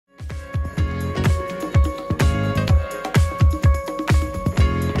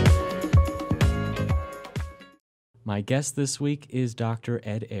My guest this week is Dr.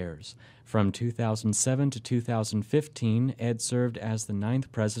 Ed Ayers. From 2007 to 2015, Ed served as the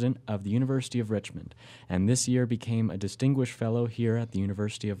 9th president of the University of Richmond, and this year became a distinguished fellow here at the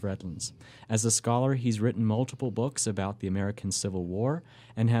University of Redlands. As a scholar, he's written multiple books about the American Civil War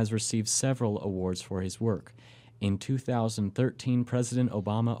and has received several awards for his work. In 2013, President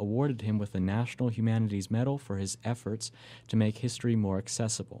Obama awarded him with the National Humanities Medal for his efforts to make history more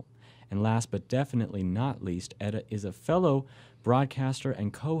accessible. And last but definitely not least, Ed is a fellow broadcaster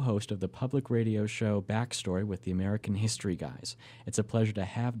and co-host of the public radio show Backstory with the American History Guys. It's a pleasure to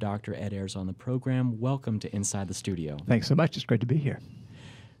have Dr. Ed Ayers on the program. Welcome to Inside the Studio. Thanks so much. It's great to be here.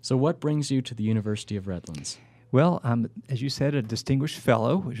 So what brings you to the University of Redlands? Well, I'm, as you said, a distinguished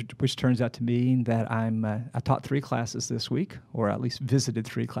fellow, which turns out to mean that I taught 3 classes this week, or at least visited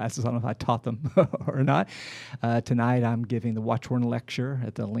 3 classes. I don't know if I taught them or not. Tonight I'm giving the Watchorn Lecture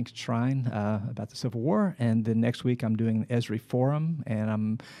at the Lincoln Shrine about the Civil War, and then next week I'm doing an Esri Forum, and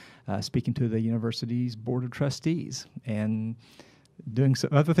I'm speaking to the university's Board of Trustees, and doing some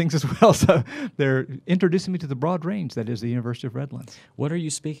other things as well. So they're introducing me to the broad range that is the University of Redlands. What are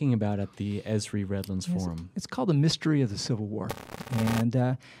you speaking about at the Esri Redlands Forum? It's called The Mystery of the Civil War. And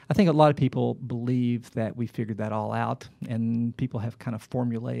I think a lot of people believe that we figured that all out, and people have kind of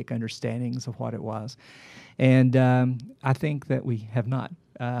formulaic understandings of what it was. And I think that we have not.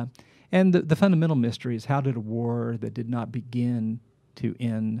 And the fundamental mystery is, how did a war that did not begin to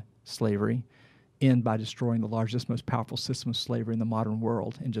end slavery end by destroying the largest, most powerful system of slavery in the modern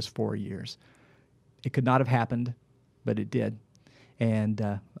world in just 4 years? It could not have happened, but it did. And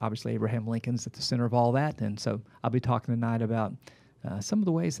obviously Abraham Lincoln's at the center of all that. And so I'll be talking tonight about some of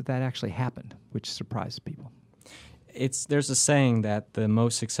the ways that actually happened, which surprised people. There's a saying that the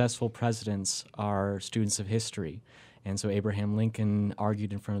most successful presidents are students of history. And so Abraham Lincoln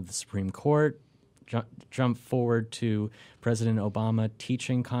argued in front of the Supreme Court, jump forward to President Obama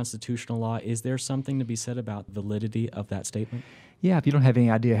teaching constitutional law. Is there something to be said about the validity of that statement? Yeah, if you don't have any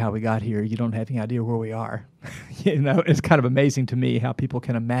idea how we got here, you don't have any idea where we are. It's kind of amazing to me how people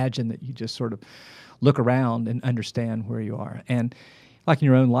can imagine that you just sort of look around and understand where you are. And like in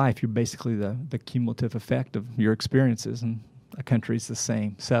your own life, you're basically the cumulative effect of your experiences, and a country's the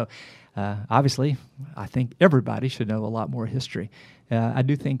same. So obviously, I think everybody should know a lot more history. I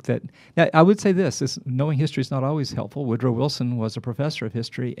do think that, now, I would say this, knowing history is not always helpful. Woodrow Wilson was a professor of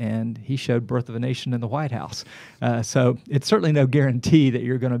history, and he showed Birth of a Nation in the White House. So it's certainly no guarantee that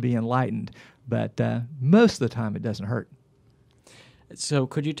you're going to be enlightened, but most of the time it doesn't hurt. So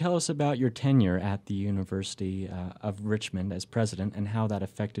could you tell us about your tenure at the University of Richmond as president and how that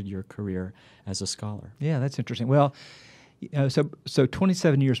affected your career as a scholar? Yeah, that's interesting. Well, so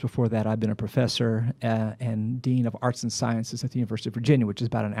 27 years before that, I've been a professor and dean of arts and sciences at the University of Virginia, which is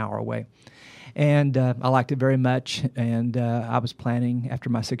about an hour away. And I liked it very much, and I was planning, after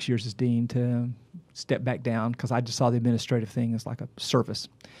my 6 years as dean, to step back down because I just saw the administrative thing as like a service.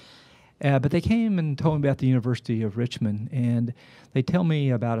 But they came and told me about the University of Richmond, and they tell me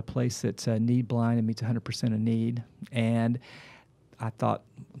about a place that's need blind and meets 100% of need. And I thought,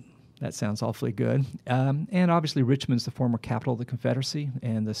 that sounds awfully good. And obviously Richmond's the former capital of the Confederacy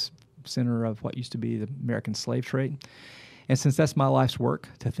and the center of what used to be the American slave trade. And since that's my life's work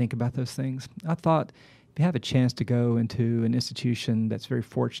to think about those things, I thought, if you have a chance to go into an institution that's very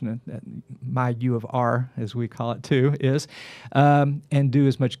fortunate, that my U of R, as we call it too, is, and do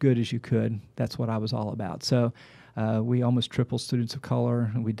as much good as you could, that's what I was all about. So we almost tripled students of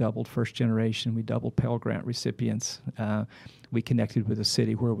color, and we doubled first generation, we doubled Pell Grant recipients. We connected with the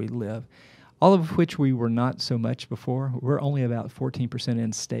city where we live, all of which we were not so much before. We're only about 14%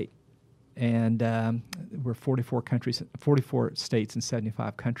 in state. And we're 44 states and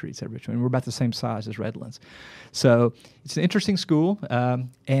 75 countries at Richmond. We're about the same size as Redlands. So it's an interesting school,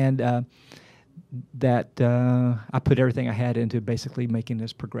 and that I put everything I had into basically making it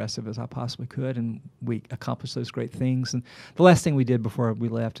as progressive as I possibly could, and we accomplished those great things. And the last thing we did before we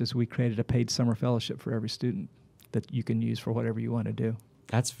left is we created a paid summer fellowship for every student that you can use for whatever you want to do.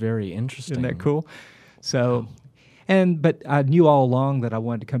 That's very interesting. Isn't that cool? So... But I knew all along that I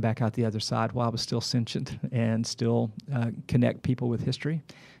wanted to come back out the other side while I was still sentient and still connect people with history.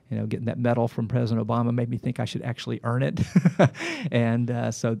 Getting that medal from President Obama made me think I should actually earn it.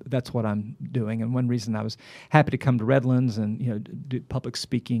 And so that's what I'm doing. And one reason I was happy to come to Redlands and do public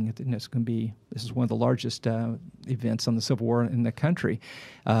speaking, this is one of the largest events on the Civil War in the country.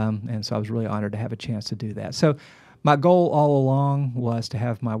 And so I was really honored to have a chance to do that. So my goal all along was to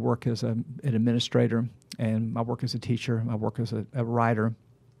have my work as an administrator, and my work as a teacher, my work as a writer,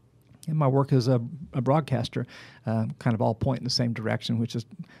 and my work as a broadcaster kind of all point in the same direction, which is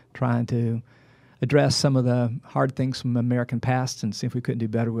trying to address some of the hard things from American past and see if we couldn't do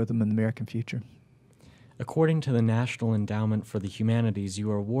better with them in the American future. According to the National Endowment for the Humanities,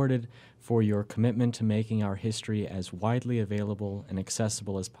 you are awarded for your commitment to making our history as widely available and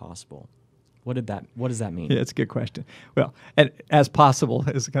accessible as possible. What does that mean? Yeah, it's a good question. Well, and as possible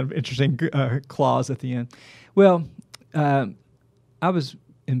is a kind of interesting clause at the end. Well, I was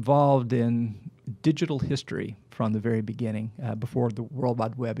involved in digital history from the very beginning, before the World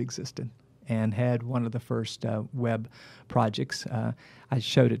Wide Web existed, and had one of the first web projects. I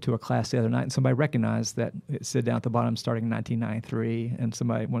showed it to a class the other night, and somebody recognized that it said down at the bottom, starting in 1993, and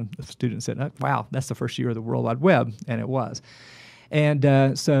one of the students said, "Oh, wow, that's the first year of the World Wide Web," and it was.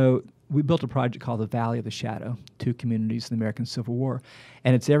 And so we built a project called the Valley of the Shadow, 2 communities in the American Civil War,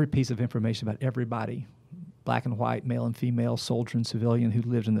 and it's every piece of information about everybody, black and white, male and female, soldier and civilian, who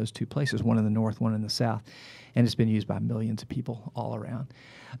lived in those 2 places, one in the north, one in the south. And it's been used by millions of people all around.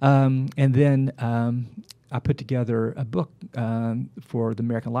 And then I put together a book for the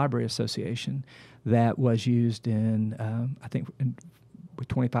American Library Association that was used in, I think, with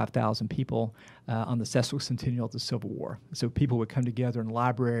 25,000 people on the sesquicentennial of the Civil War. So people would come together in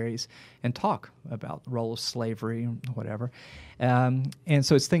libraries and talk about the role of slavery and whatever. And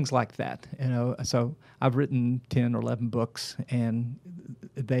so it's things like that. So I've written 10 or 11 books, and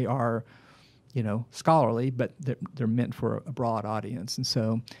they are, scholarly, but they're meant for a broad audience. And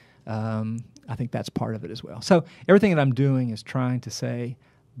so I think that's part of it as well. So everything that I'm doing is trying to say,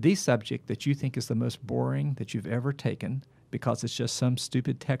 the subject that you think is the most boring that you've ever taken, because it's just some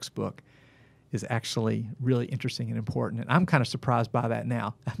stupid textbook, is actually really interesting and important. And I'm kind of surprised by that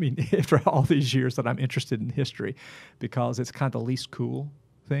now. I mean, after all these years that I'm interested in history, because it's kind of the least cool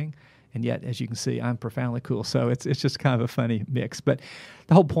thing. And yet, as you can see, I'm profoundly cool. So it's just kind of a funny mix. But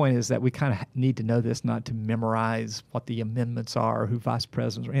the whole point is that we kind of need to know this, not to memorize what the amendments are, or who vice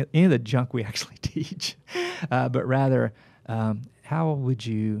presidents are, any of the junk we actually teach, but rather, how would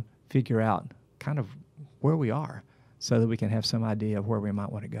you figure out kind of where we are, so that we can have some idea of where we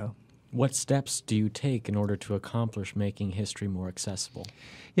might want to go. What steps do you take in order to accomplish making history more accessible?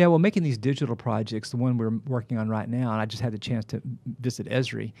 Yeah, well, making these digital projects, the one we're working on right now, and I just had the chance to visit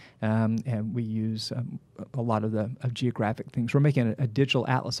Esri, and we use a lot of the geographic things. We're making a digital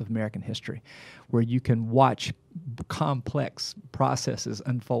atlas of American history, where you can watch complex processes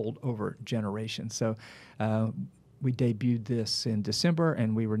unfold over generations. So we debuted this in December,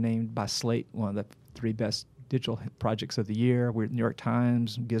 and we were named by Slate one of the 3 best digital projects of the year. We're New York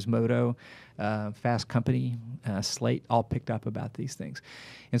Times, Gizmodo, Fast Company, Slate, all picked up about these things.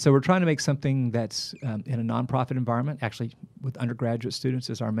 And so we're trying to make something that's in a nonprofit environment, actually with undergraduate students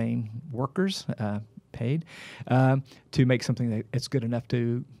as our main workers, paid, to make something that's good enough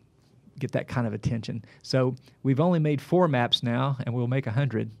to get that kind of attention. So we've only made 4 maps now, and we'll make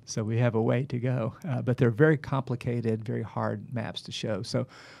 100, so we have a way to go. But they're very complicated, very hard maps to show. So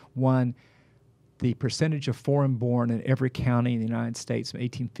one, the percentage of foreign-born in every county in the United States from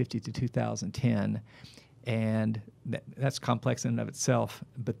 1850 to 2010, and that's complex in and of itself,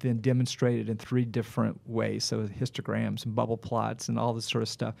 but then demonstrated in 3 different ways, so histograms and bubble plots and all this sort of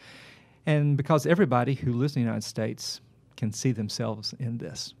stuff. And because everybody who lives in the United States can see themselves in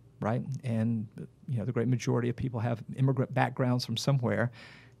this, right? And the great majority of people have immigrant backgrounds from somewhere,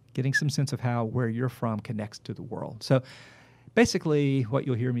 getting some sense of how where you're from connects to the world. So basically what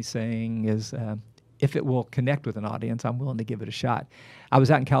you'll hear me saying is, if it will connect with an audience, I'm willing to give it a shot. I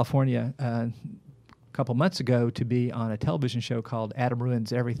was out in California a couple months ago to be on a television show called Adam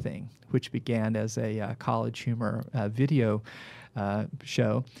Ruins Everything, which began as a college humor video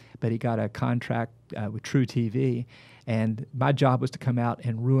show, but he got a contract with True TV, and my job was to come out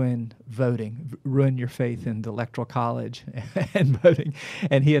and ruin voting, ruin your faith in the Electoral College and voting.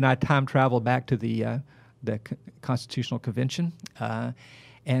 And he and I time traveled back to the Constitutional Convention.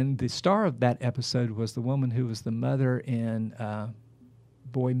 And the star of that episode was the woman who was the mother in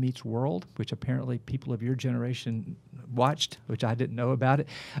Boy Meets World, which apparently people of your generation watched, which I didn't know about it.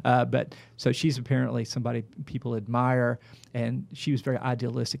 But so she's apparently somebody people admire, and she was very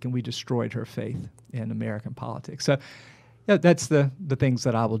idealistic, and we destroyed her faith in American politics. So that's the things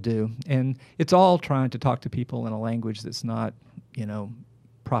that I will do. And it's all trying to talk to people in a language that's not,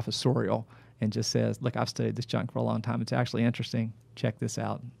 professorial, and just says, look, I've studied this junk for a long time. It's actually interesting. Check this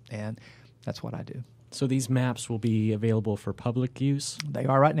out. And that's what I do. So these maps will be available for public use? They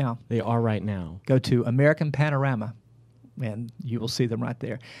are right now. They are right now. Go to American Panorama, and you will see them right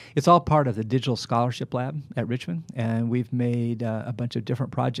there. It's all part of the Digital Scholarship Lab at Richmond, and we've made a bunch of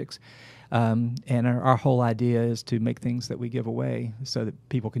different projects. And our whole idea is to make things that we give away so that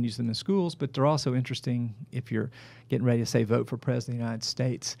people can use them in schools, but they're also interesting if you're getting ready to say vote for President of the United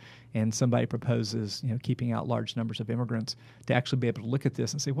States and somebody proposes, keeping out large numbers of immigrants, to actually be able to look at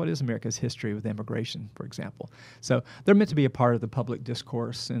this and say, what is America's history with immigration, for example? So they're meant to be a part of the public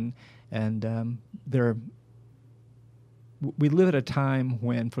discourse, and we live at a time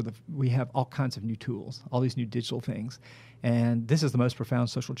when we have all kinds of new tools, all these new digital things, and this is the most profound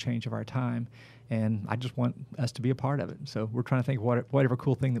social change of our time, and I just want us to be a part of it. So we're trying to think of whatever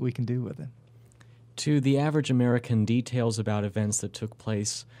cool thing that we can do with it. To the average American, details about events that took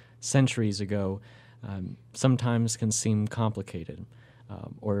place centuries ago sometimes can seem complicated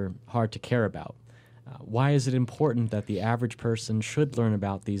or hard to care about. Why is it important that the average person should learn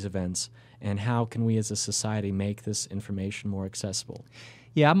about these events, and how can we as a society make this information more accessible?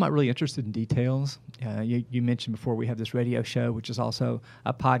 Yeah, I'm not really interested in details. You mentioned before we have this radio show, which is also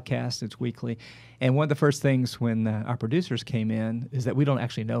a podcast. It's weekly. And one of the first things when our producers came in is that we don't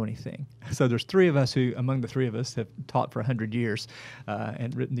actually know anything. So there's three of us who, among the three of us, have taught for 100 years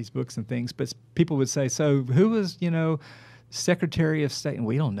and written these books and things. But people would say, so who was, Secretary of State? And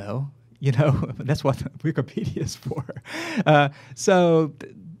we don't know. That's what Wikipedia is for. So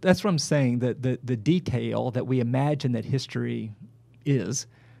that's what I'm saying, that the detail that we imagine that history is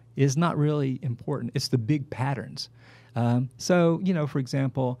not really important. It's the big patterns. So, for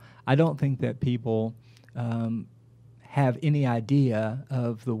example, I don't think that people have any idea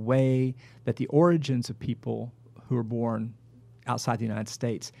of the way that the origins of people who were born outside the United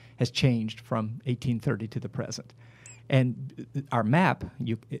States has changed from 1830 to the present. And our map,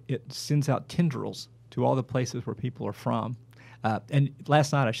 it sends out tendrils to all the places where people are from. And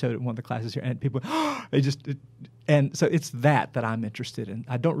last night I showed it in one of the classes here, and people, and so it's that I'm interested in.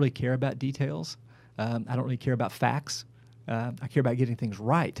 I don't really care about details. I don't really care about facts. I care about getting things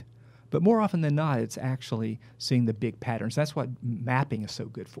right. But more often than not, it's actually seeing the big patterns. That's what mapping is so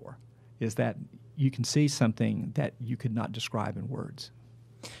good for, is that you can see something that you could not describe in words.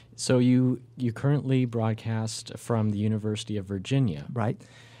 So you currently broadcast from the University of Virginia. Right.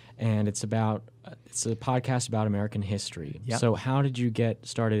 And it's a podcast about American history. Yep. So how did you get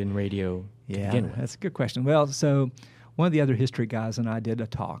started in radio to begin with? That's a good question. Well, so one of the other history guys and I did a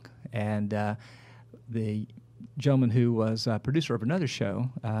talk, and the gentleman who was a producer of another show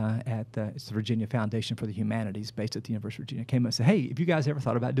it's the Virginia Foundation for the Humanities based at the University of Virginia came up and said, hey, have you guys ever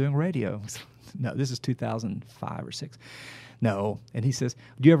thought about doing radio? No, this is 2005 or 6. No. And he says,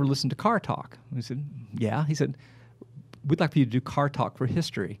 do you ever listen to Car Talk? We said, yeah. He said, we'd like for you to do Car Talk for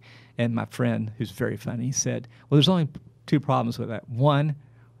history. And my friend, who's very funny, said, well, there's only two problems with that. One,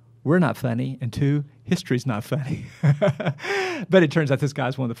 we're not funny, and two, history's not funny. But it turns out this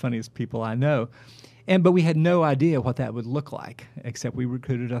guy's one of the funniest people I know. But we had no idea what that would look like, except we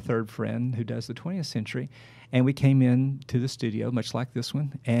recruited a third friend who does the 20th century, and we came in to the studio, much like this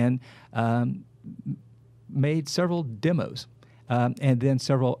one, and made several demos. And then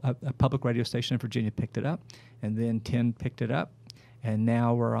a public radio station in Virginia picked it up, and then 10 picked it up, and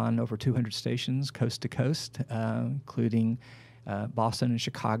now we're on over 200 stations coast to coast, including Boston and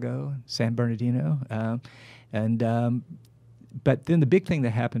Chicago, San Bernardino. But then the big thing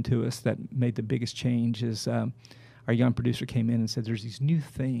that happened to us that made the biggest change is our young producer came in and said there's these new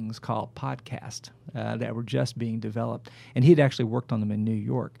things called podcasts that were just being developed, and he'd actually worked on them in New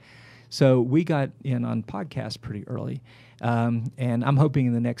York. So we got in on podcasts pretty early, and I'm hoping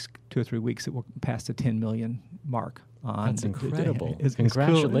in the next 2 or 3 weeks it will pass the 10 million mark. That's incredible. It's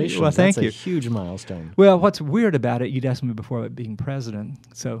Congratulations. Cool. Well, thank you. That's a huge milestone. Well, what's weird about it, you'd asked me before about being president.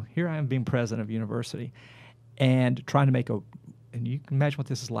 So here I am being president of university and trying to make and you can imagine what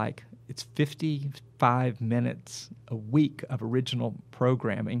this is like. It's 55 minutes a week of original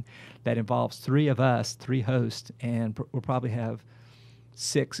programming that involves 3 of us, 3 hosts, and we'll probably have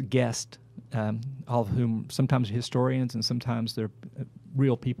 6 guests, all of whom sometimes are historians and sometimes they're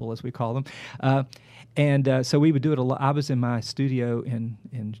real people, as we call them. So we would do it a lot. I was in my studio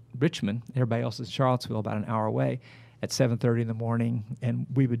in Richmond. Everybody else is in Charlottesville, about an hour away, at 7:30 in the morning, and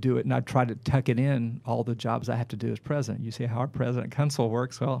we would do it. And I'd try to tuck it in all the jobs I have to do as president. You see how our president council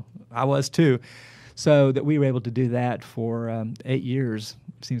works? Well, I was too. So that we were able to do that for 8 years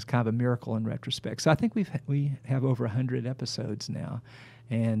seems kind of a miracle in retrospect. So I think we have over 100 episodes now.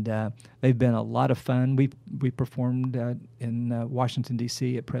 And they've been a lot of fun. We performed in Washington,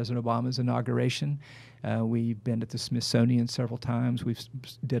 D.C. at President Obama's inauguration. We've been at the Smithsonian several times. We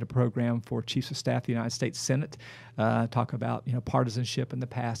did a program for Chiefs of Staff of the United States Senate, talk about partisanship in the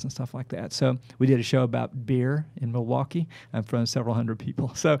past and stuff like that. So we did a show about beer in Milwaukee in front of several hundred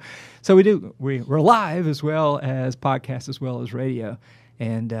people. So we're live as well as podcasts as well as radio.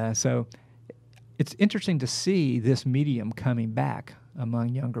 And so it's interesting to see this medium coming back among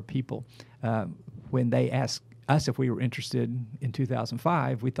younger people. When they asked us if we were interested in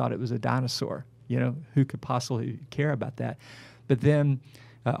 2005, we thought it was a dinosaur. Who could possibly care about that? But then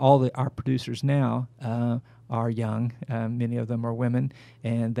our producers now are young. Many of them are women,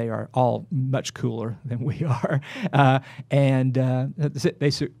 and they are all much cooler than we are.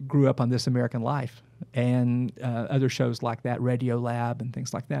 They grew up on This American Life and other shows like that, Radio Lab and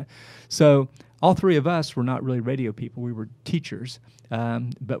things like that. So all three of us were not really radio people. We were teachers,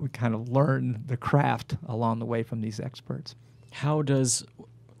 but we kind of learned the craft along the way from these experts.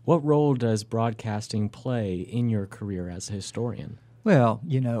 What role does broadcasting play in your career as a historian? Well,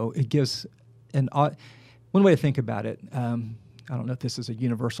 it gives one way to think about it. I don't know if this is a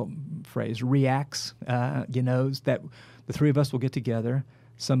universal phrase. Reacts. Is that the three of us will get together.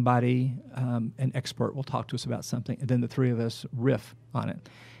 Somebody, an expert, will talk to us about something, and then the three of us riff on it.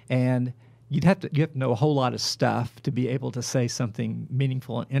 And you have to know a whole lot of stuff to be able to say something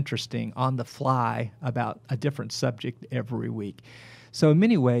meaningful and interesting on the fly about a different subject every week. So in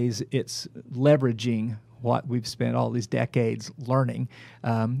many ways, it's leveraging what we've spent all these decades learning,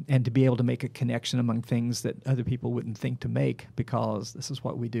 and to be able to make a connection among things that other people wouldn't think to make, because this is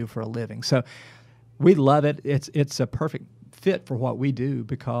what we do for a living. So we love it. It's a perfect fit for what we do,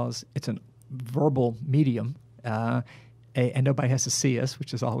 because it's a verbal medium, and nobody has to see us,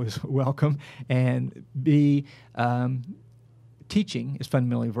 which is always welcome. And teaching is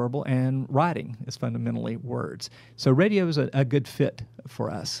fundamentally verbal, and writing is fundamentally words. So radio is a good fit for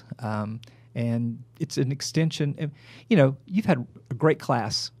us. And it's an extension. You've had a great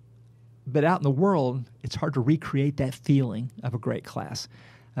class, but out in the world, it's hard to recreate that feeling of a great class.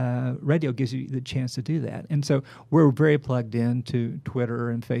 Radio gives you the chance to do that. And so we're very plugged into Twitter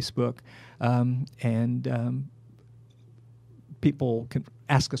and Facebook, and people can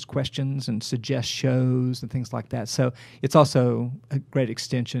ask us questions and suggest shows and things like that. So it's also a great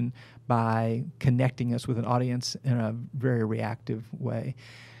extension by connecting us with an audience in a very reactive way.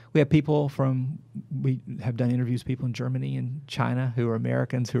 We have we have done interviews with people in Germany and China who are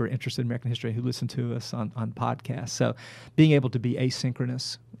Americans who are interested in American history, who listen to us on podcasts. So being able to be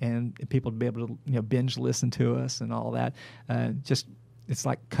asynchronous and people to be able to binge listen to us and all that, it's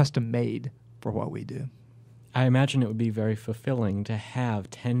like custom made for what we do. I imagine it would be very fulfilling to have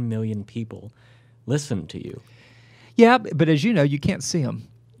 10 million people listen to you. Yeah, but as you know, you can't see them.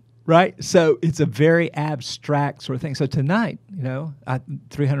 Right? So it's a very abstract sort of thing. So tonight,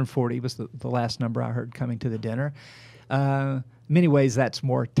 340 was the last number I heard coming to the dinner. In many ways, that's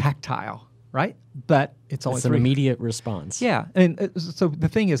more tactile, right? But it's only an immediate response. Yeah. And so the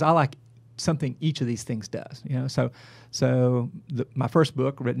thing is, I like something each of these things does. So my first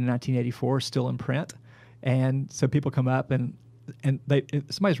book, written in 1984, is still in print. And so people come up and if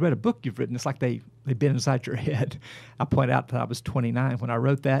somebody's read a book you've written, it's like they've been inside your head. I point out that I was 29 when I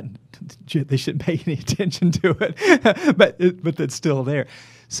wrote that, and they shouldn't pay any attention to it, but it's still there.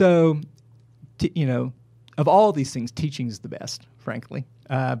 So, of all these things, teaching is the best, frankly,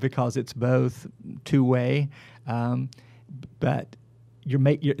 because it's both two-way, but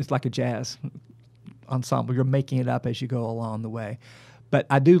it's like a jazz ensemble. You're making it up as you go along the way. But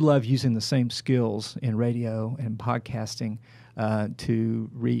I do love using the same skills in radio and podcasting to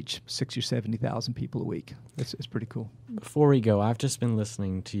reach 60 or 70,000 people a week. It's pretty cool. Before we go, I've just been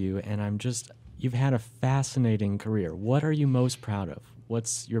listening to you, and you've had a fascinating career. What are you most proud of?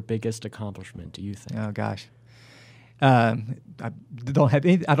 What's your biggest accomplishment, do you think? Oh, gosh. I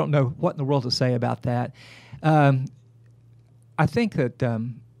don't know what in the world to say about that. I think that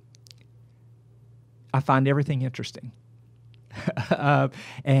I find everything interesting.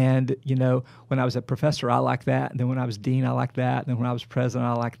 And, when I was a professor, I liked that. And then when I was dean, I liked that. And then when I was president,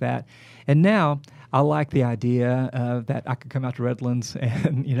 I liked that. And now I like the idea that I could come out to Redlands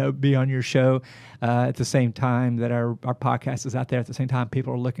and, be on your show at the same time that our podcast is out there, at the same time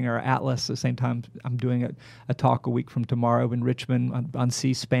people are looking at our atlas, at the same time I'm doing a talk a week from tomorrow in Richmond on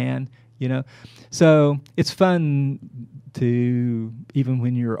C-SPAN, So it's fun to, even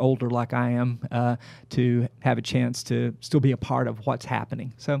when you're older like I am, to have a chance to still be a part of what's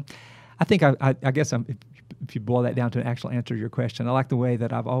happening. So I think I guess if you boil that down to an actual answer to your question, I like the way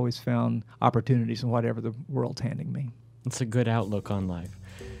that I've always found opportunities in whatever the world's handing me. It's a good outlook on life.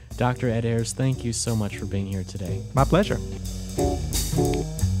 Dr. Ed Ayers, thank you so much for being here today. My pleasure.